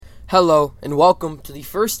Hello, and welcome to the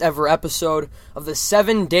first ever episode of the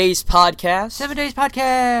 7 Days Podcast. 7 Days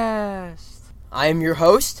Podcast. I am your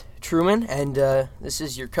host, Truman, and this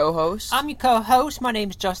is your co-host. I'm your co-host. My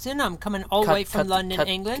name's Justin. I'm coming all the way from London,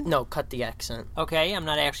 England. No, cut the accent. Okay, I'm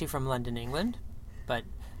not actually from London, England, but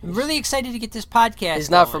I'm really excited to get this podcast He's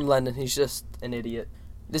not going. from London. He's just an idiot.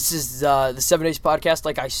 This is the 7 Days Podcast,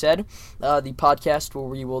 like I said, the podcast where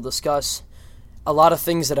we will discuss a lot of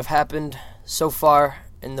things that have happened so far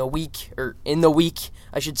in the week,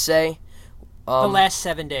 I should say. The last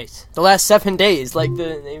 7 days. The last 7 days, like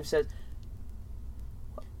the name says.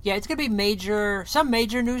 Yeah, it's going to be some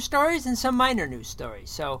major news stories and some minor news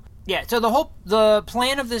stories. So, yeah, so the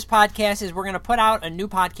plan of this podcast is we're going to put out a new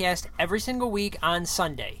podcast every single week on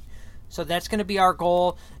Sunday. So that's going to be our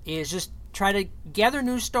goal, is just try to gather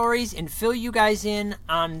news stories and fill you guys in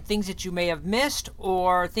on things that you may have missed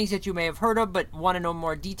or things that you may have heard of but want to know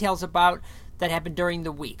more details about that happened during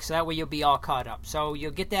the week. So that way you'll be all caught up. So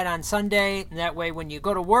you'll get that on Sunday, and that way when you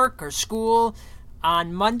go to work or school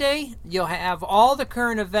on Monday, you'll have all the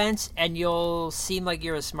current events, and you'll seem like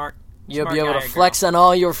you're a smart You'll be able to flex on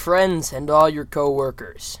all your friends and all your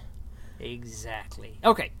co-workers. Exactly.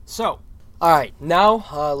 Okay, so. All right,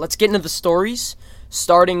 now let's get into the stories,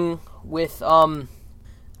 starting with Iran,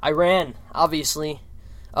 obviously.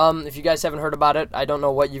 If you guys haven't heard about it, I don't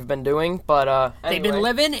know what you've been doing, but anyway. They've been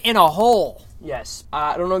living in a hole. Yes.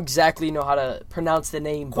 I don't exactly know how to pronounce the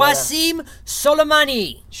name. Qasem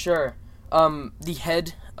Soleimani. Sure. The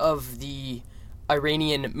head of the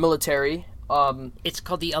Iranian military. It's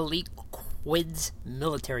called the Elite Quds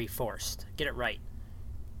Military Force. Get it right.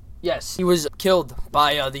 Yes. He was killed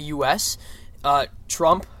by the U.S.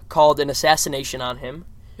 Trump called an assassination on him.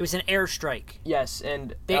 It was an airstrike. Yes,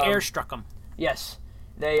 and they airstruck him. Yes.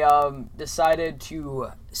 They decided to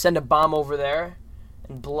send a bomb over there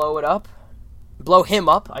and blow him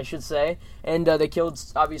up, I should say. And they killed,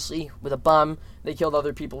 obviously, with a bomb, they killed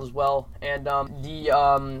other people as well. And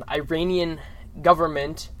the Iranian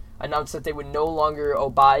government announced that they would no longer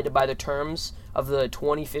abide by the terms of the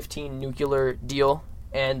 2015 nuclear deal.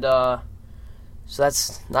 And so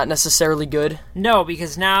that's not necessarily good. No,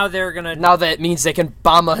 because now they're going to... Now that means they can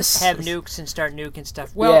bomb us. Have nukes and start nuking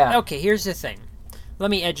stuff. Well, yeah. Okay, here's the thing. Let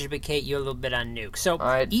me educate you a little bit on nukes. So,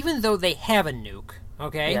 right. Even though they have a nuke,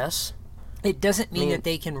 okay? Yes. It doesn't mean that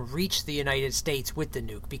they can reach the United States with the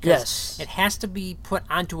nuke, because it has to be put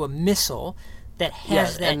onto a missile that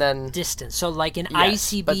has that distance. So, like an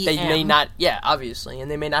ICBM. But they may not, obviously, and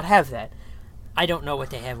they may not have that. I don't know what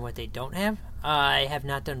they have and what they don't have. I have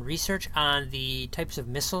not done research on the types of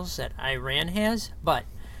missiles that Iran has, but...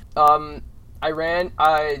 the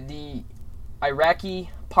Iraqi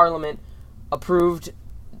parliament approved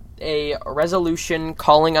a resolution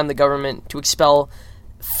calling on the government to expel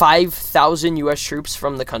 5,000 U.S. troops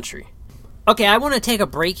from the country. Okay, I want to take a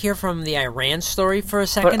break here from the Iran story for a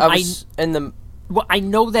second. But I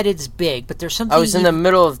know that it's big, but there's something... I was in the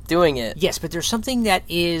middle of doing it. Yes, but there's something that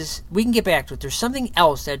is... We can get back to it. There's something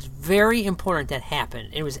else that's very important that happened.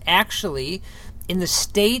 It was actually in the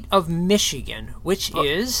state of Michigan, which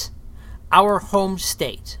is our home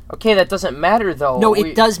state. Okay, that doesn't matter, though. No,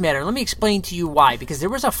 it does matter. Let me explain to you why. Because there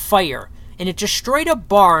was a fire, and it destroyed a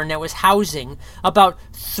barn that was housing about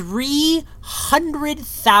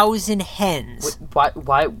 300,000 hens.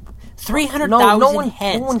 Why? 300,000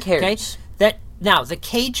 hens. No one cares. Okay? Now, the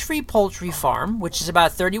Cage-Free Poultry Farm, which is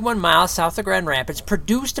about 31 miles south of Grand Rapids,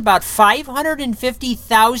 produced about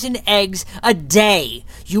 550,000 eggs a day.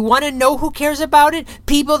 You want to know who cares about it?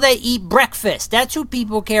 People that eat breakfast. That's who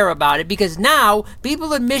people care about it, because now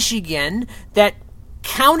people in Michigan that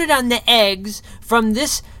counted on the eggs from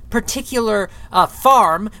this particular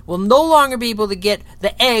farm will no longer be able to get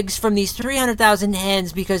the eggs from these 300,000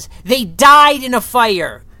 hens because they died in a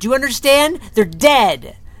fire. Do you understand? They're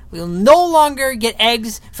dead. We'll no longer get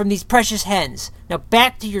eggs from these precious hens. Now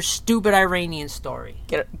back to your stupid Iranian story.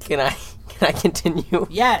 Can I continue?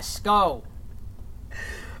 Yes, go.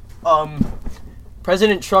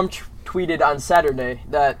 President Trump tweeted on Saturday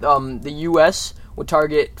that the U.S. would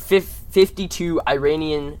target 52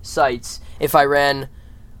 Iranian sites if Iran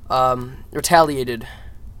retaliated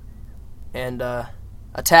and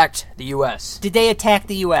attacked the U.S. Did they attack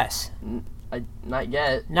the U.S.? Not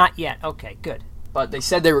yet. Not yet. Okay, good. But they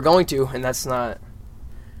said they were going to, and that's not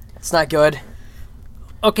good.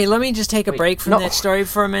 Okay, let me just take a break from that story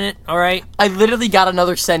for a minute, all right? I literally got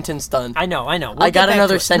another sentence done. I know. I got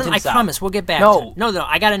another sentence I promise, we'll get back to it. No,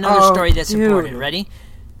 I got another story that's important. Ready?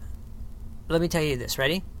 Let me tell you this.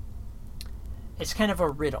 Ready? It's kind of a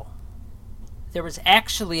riddle. There was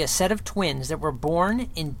actually a set of twins that were born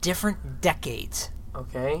in different decades.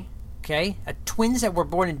 Okay. Okay, twins that were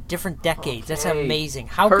born in different decades. That's Okay. amazing.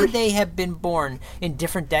 How could they have been born in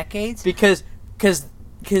different decades? Because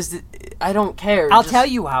I don't care. I'll tell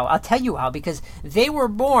you how. Because they were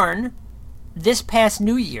born this past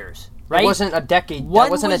New Year's, right? It wasn't a decade. One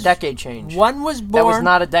that wasn't was- a decade change. One was born. That was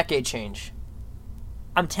not a decade change.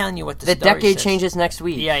 I'm telling you what The story decade says. changes next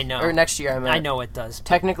week. Yeah, I know. Or next year, I meant. I know it does.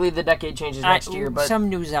 Technically, the decade changes next year, but some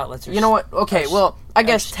news outlets are. you know what? Okay, well, I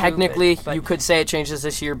guess stupid, technically but- you could say it changes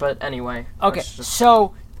this year, but anyway. Okay, let's just-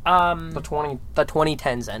 so the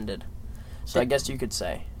 2010s ended, so I guess you could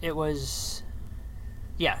say. it was.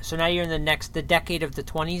 Yeah, so now you're in the decade of the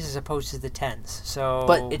 20s as opposed to the 10s. So,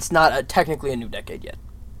 But it's not technically a new decade yet.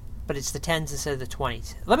 but it's the 10s instead of the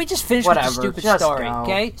 20s. Let me just finish Whatever, with the stupid just story, go.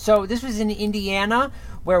 okay? So this was in Indiana,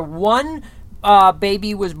 where one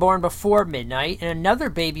baby was born before midnight and another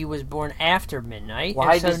baby was born after midnight.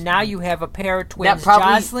 Why and so does- now you have a pair of twins,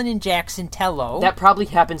 probably- Jocelyn and Jackson Tello. That probably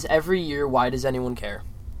happens every year. Why does anyone care?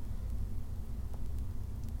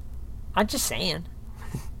 I'm just saying.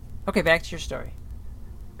 Okay, back to your story.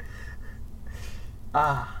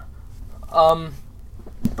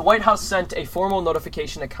 The White House sent a formal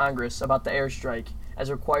notification to Congress about the airstrike,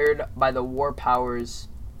 as required by the War Powers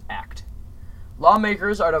Act.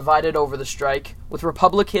 Lawmakers are divided over the strike, with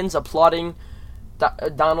Republicans applauding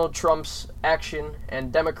Donald Trump's action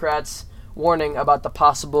and Democrats warning about the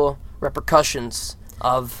possible repercussions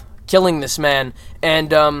of killing this man.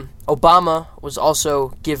 And Obama was also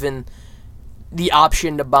given the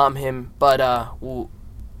option to bomb him, but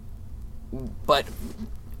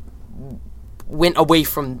went away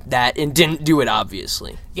from that and didn't do it,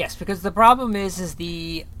 obviously. Yes, because the problem is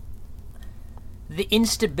the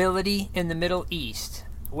instability in the Middle East,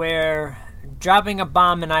 where dropping a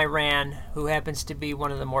bomb in Iran, who happens to be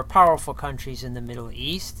one of the more powerful countries in the Middle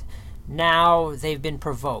East, now they've been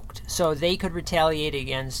provoked. So they could retaliate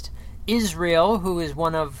against Israel, who is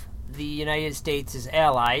one of the United States'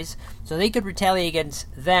 allies. So they could retaliate against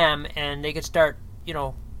them, and they could start,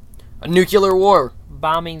 A nuclear war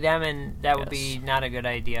bombing them, and that would Yes. be not a good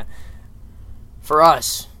idea for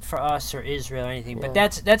us. for us or Israel or anything. But Yeah.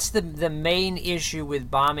 that's the main issue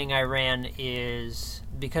with bombing Iran, is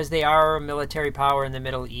because they are a military power in the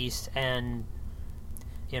Middle East, and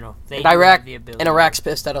they And have Iraq the ability. and Iraq's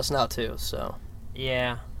pissed at us now too. So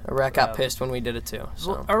Yeah. Iraq got Well, pissed when we did it too.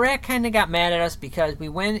 So Well, Iraq kind of got mad at us because we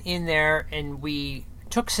went in there and we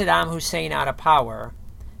took Saddam Hussein out of power,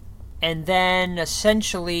 and then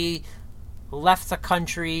essentially left the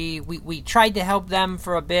country. We tried to help them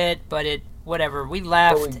for a bit, but whatever. We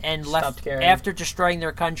left But we and stopped left caring. after destroying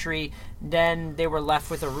their country. Then they were left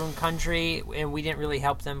with a ruined country, and we didn't really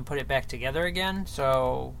help them put it back together again.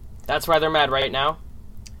 So, that's why they're mad right now.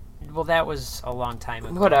 well, that was a long time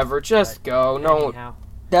ago. Whatever, just go. No, Anyhow.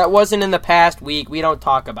 that wasn't in the past week. We don't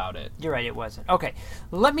talk about it. You're right, it wasn't. Okay,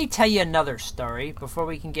 let me tell you another story before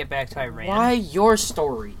we can get back to Iran. Why your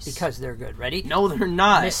stories? Because they're good. Ready? no, they're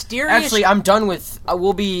not. Mysterious- Actually, I'm done with.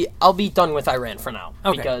 I'll be done with Iran for now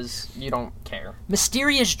Okay. because you don't care.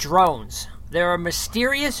 Mysterious drones. There are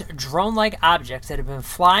mysterious drone-like objects that have been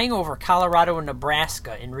flying over Colorado and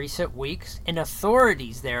Nebraska in recent weeks, and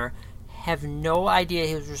authorities there have no idea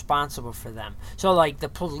who's responsible for them. So, like the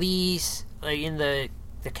police, like in the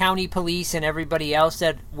county police and everybody else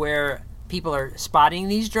where people are spotting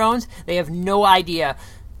these drones, they have no idea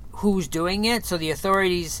who's doing it. So the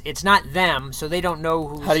authorities, it's not them, so they don't know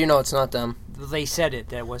who's. How do you know it's not them? They said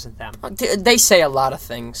that wasn't them. They say a lot of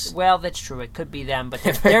things. Well, that's true. It could be them, but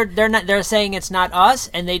they're not. They're saying it's not us,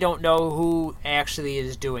 and they don't know who actually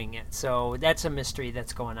is doing it. So that's a mystery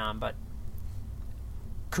that's going on. But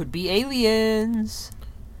could be aliens.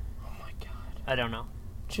 Oh my god! I don't know.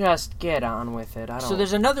 Just get on with it. I don't. So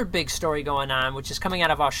there's another big story going on, which is coming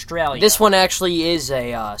out of Australia. This one actually is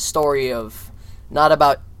a story of not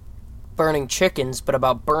about burning chickens, but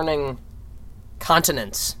about burning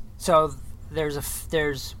continents. So there's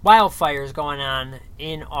wildfires going on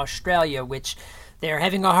in Australia, which they're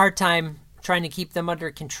having a hard time trying to keep them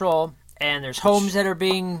under control. And there's homes that are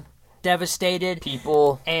being devastated.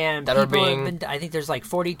 People And that are people being- have been, I think there's like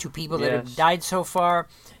 42 people that have Yes. died so far.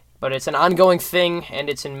 But it's an ongoing thing, and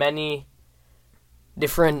it's in many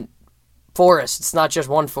different forests. It's not just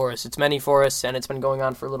one forest. It's many forests, and it's been going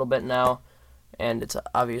on for a little bit now, and it's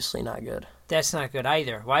obviously not good. That's not good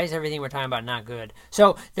either. Why is everything we're talking about not good?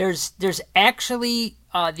 So there's actually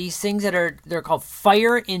these things they're called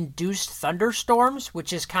fire-induced thunderstorms,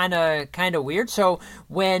 which is kind of weird. So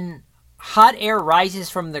when hot air rises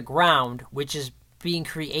from the ground, which is being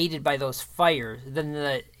created by those fires, then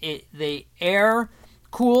the air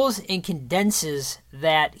cools and condenses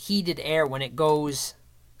that heated air when it goes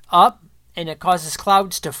up, and it causes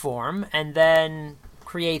clouds to form, and then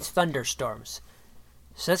creates thunderstorms.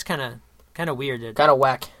 So that's kind of weird. Kind of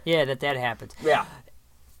whack. Yeah, that happens. Yeah.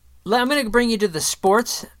 I'm going to bring you to the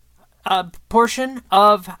sports portion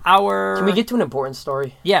of our... Can we get to an important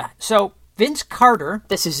story? Yeah, so Vince Carter...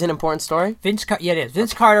 This is an important story? Yeah, it is.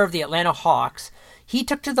 Vince Carter of the Atlanta Hawks. He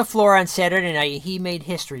took to the floor on Saturday night. He made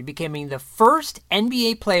history, becoming the first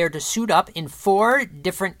NBA player to suit up in 4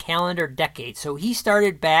 different calendar decades. So he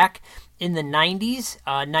started back in the 90s.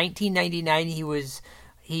 1999,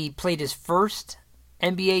 he played his first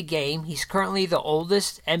NBA game. He's currently the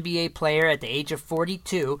oldest NBA player at the age of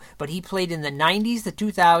 42, but he played in the 90s, the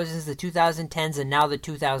 2000s, the 2010s, and now the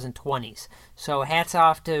 2020s. So hats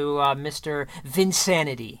off to Mr.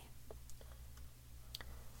 Vinsanity.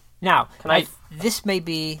 Now, this may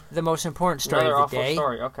be the most important story Another of the day.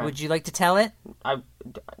 Story. Okay. Would you like to tell it?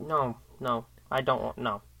 No, I don't want.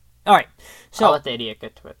 No. All right. So I'll let the idiot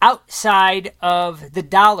get to it. Outside of the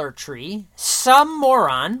Dollar Tree, some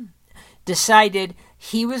moron decided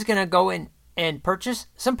he was going to go in and purchase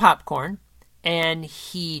some popcorn, and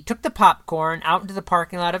he took the popcorn out into the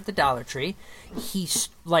parking lot of the Dollar Tree. He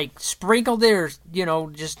sprinkled it,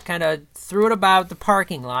 or just kind of threw it about the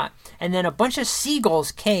parking lot, and then a bunch of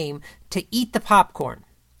seagulls came to eat the popcorn.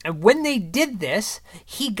 And when they did this,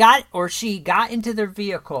 she got into their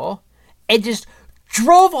vehicle and just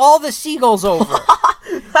drove all the seagulls over.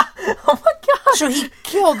 Oh my god! So he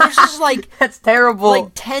killed. There's just that's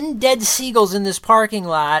terrible. 10 dead seagulls in this parking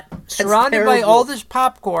lot, surrounded by all this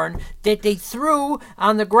popcorn that they threw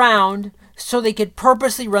on the ground so they could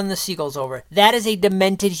purposely run the seagulls over. That is a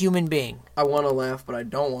demented human being. I want to laugh, but I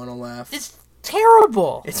don't want to laugh. It's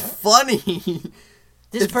terrible. It's funny.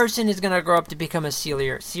 This person is going to grow up to become a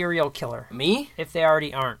serial killer. Me? If they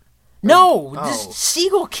already aren't. No, this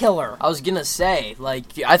seagull killer. I was gonna say,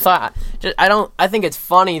 I think it's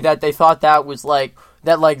funny that they thought that was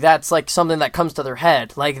that's something that comes to their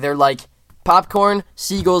head. They're popcorn,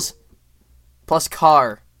 seagulls, plus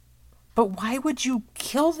car. But why would you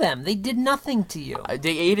kill them? They did nothing to you.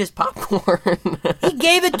 They ate his popcorn. He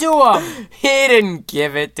gave it to him. He didn't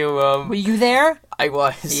give it to him. Were you there? I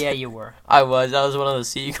was. Yeah, you were. I was one of the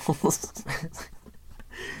seagulls.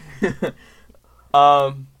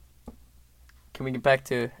 Can we get back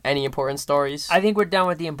to any important stories? I think we're done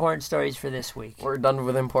with the important stories for this week. We're done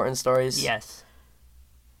with important stories? Yes.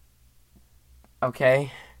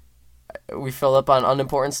 Okay. We fill up on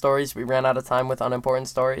unimportant stories. We ran out of time with unimportant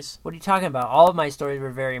stories. What are you talking about? All of my stories were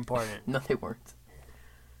very important. No, they weren't.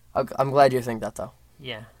 I'm glad you think that, though.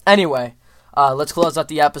 Yeah. Anyway, let's close out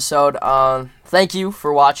the episode. Thank you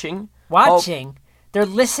for watching. Watching? They're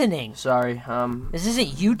listening. Sorry. This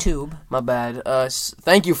isn't YouTube. My bad.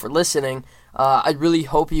 Thank you for listening. I really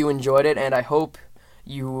hope you enjoyed it, and I hope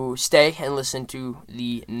you stay and listen to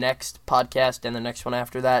the next podcast and the next one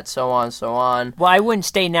after that, so on, so on. Well, I wouldn't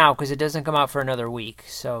stay now because it doesn't come out for another week,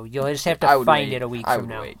 so you'll just have to find it a week from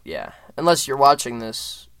now. Wait, yeah. Unless you're watching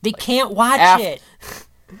this. They can't watch it.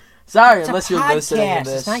 Sorry, It's unless a you're podcast. listening to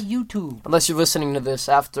this. It's not YouTube. Unless you're listening to this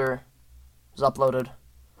after it was uploaded.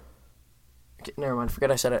 Okay, never mind.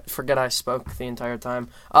 Forget I said it. Forget I spoke the entire time.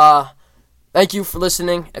 Thank you for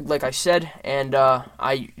listening, like I said, and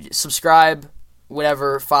I subscribe,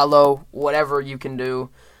 whatever, follow, whatever you can do.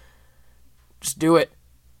 Just do it.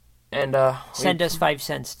 And send us 5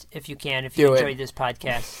 cents if you can, if you enjoyed this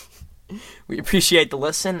podcast. We appreciate the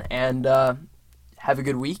listen, and have a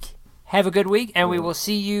good week. Have a good week, and we will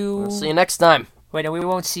see you. We'll see you next time. Wait, no, we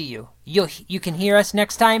won't see you. You can hear us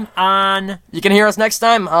next time on. You can hear us next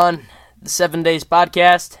time on the 7 Days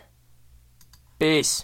Podcast. Peace.